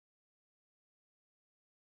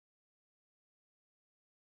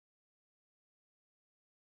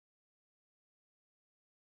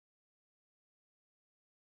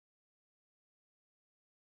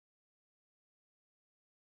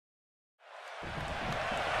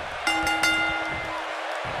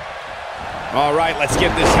All right, let's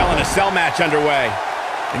get this Hell in a Cell match underway.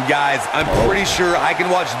 And guys, I'm pretty sure I can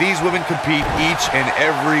watch these women compete each and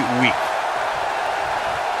every week.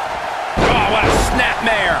 Oh, what a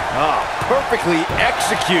snapmare. Oh, perfectly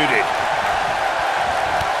executed.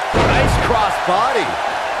 Nice cross body.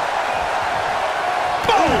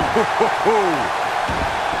 Boom!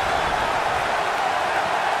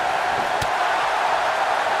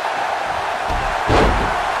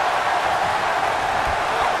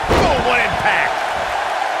 What impact!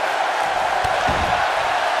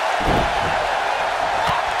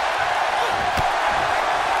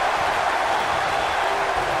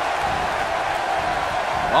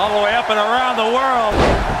 All the way up and around the world.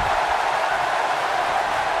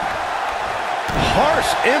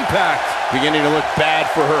 Harsh impact. Beginning to look bad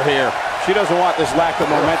for her here. She doesn't want this lack of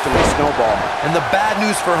momentum to snowball. And the bad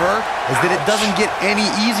news for her is that it doesn't get any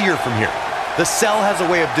easier from here. The Cell has a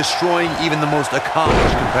way of destroying even the most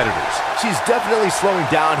accomplished competitors. She's definitely slowing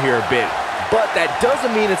down here a bit, but that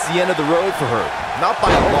doesn't mean it's the end of the road for her. Not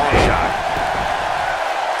by a long shot.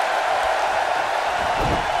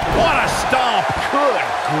 What a stomp! Good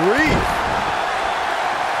grief!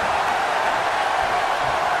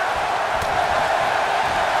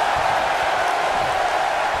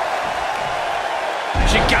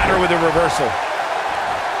 She got her with a reversal.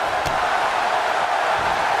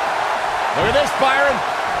 Look at this, Byron.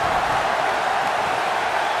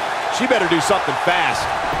 She better do something fast.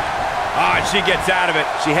 Ah, and she gets out of it.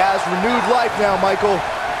 She has renewed life now, Michael.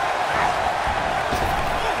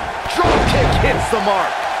 Drop kick hits the mark.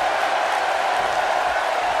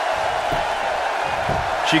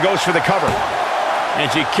 She goes for the cover. And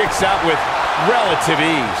she kicks out with relative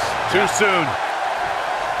ease. Too soon.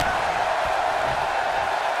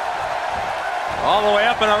 All the way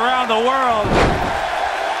up and around the world.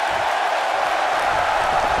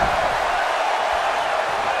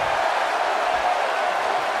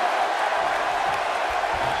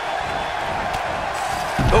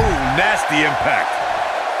 Nasty impact.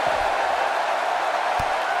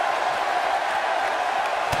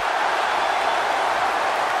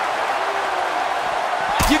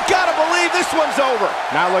 You gotta believe this one's over.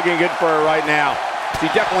 Not looking good for her right now. She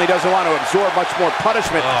definitely doesn't want to absorb much more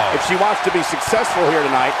punishment if she wants to be successful here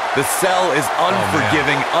tonight. The Cell is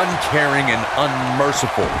unforgiving, uncaring, and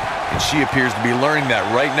unmerciful. And she appears to be learning that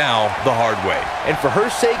right now the hard way. And for her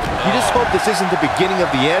sake, you just hope this isn't the beginning of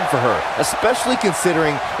the end for her, especially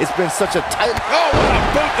considering it's been such a tight... Oh, what a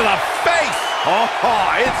boot to the face! Oh,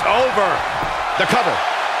 it's over. The cover.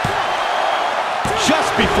 Just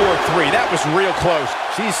before 3. That was real close.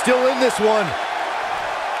 She's still in this one.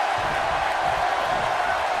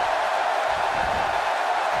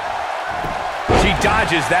 She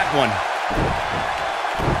dodges that one.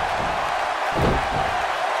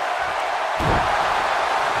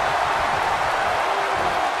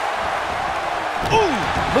 Ooh,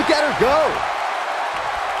 look at her go.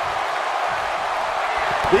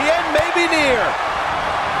 The end may be near.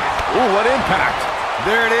 Ooh, what impact.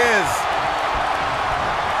 There it is.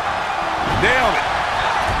 Nailed it.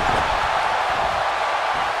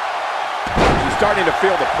 She's starting to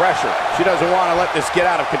feel the pressure. She doesn't want to let this get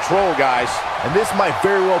out of control, guys. And this might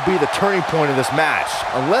very well be the turning point of this match.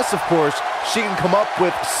 Unless, of course, she can come up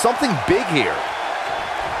with something big here.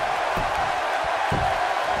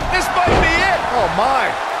 This might be it. Oh,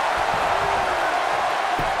 my.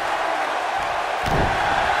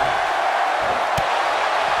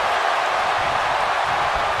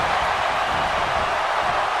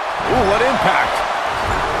 Ooh, what impact.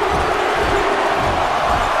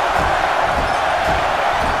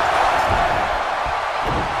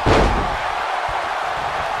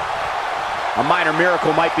 A minor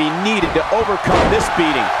miracle might be needed to overcome this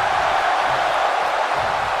beating.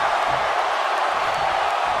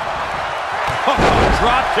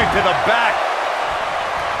 Drop kick to the back.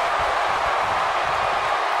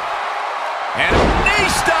 And a knee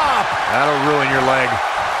stop. That'll ruin your leg.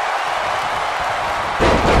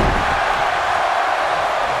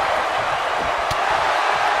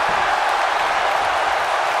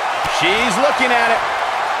 She's looking at it.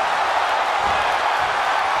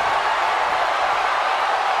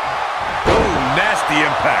 Oh, nasty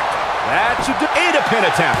impact. That should do. 8 a pin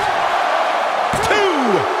attempt.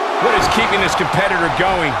 2. What is keeping this competitor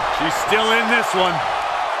going? She's still in this one.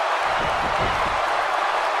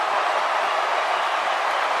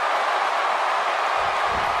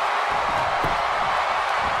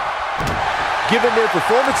 Given their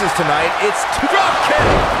performances tonight, it's drop kick.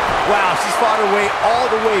 Wow, she's fought her way all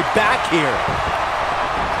the way back here.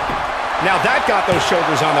 Now that got those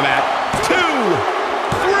shoulders on the mat. 2,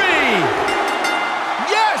 3.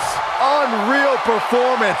 Yes! Unreal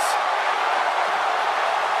performance.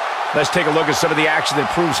 Let's take a look at some of the action that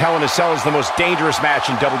proves Hell in a Cell is the most dangerous match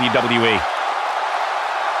in WWE.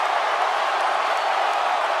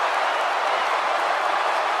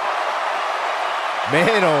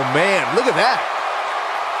 Man, oh man, look at that.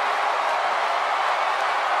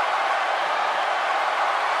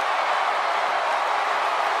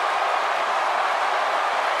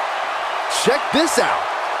 Check this out.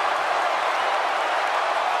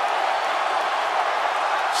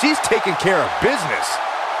 She's taking care of business.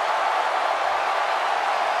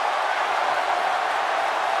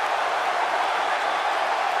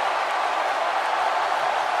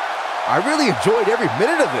 I really enjoyed every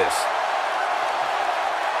minute of this.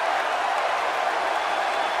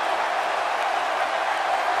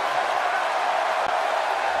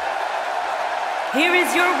 Here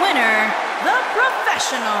is your winner, the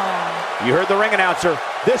Professional. You heard the ring announcer.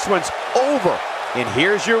 This one's over. And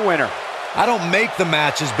here's your winner. I don't make the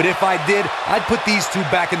matches, but if I did, I'd put these two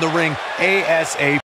back in the ring ASAP.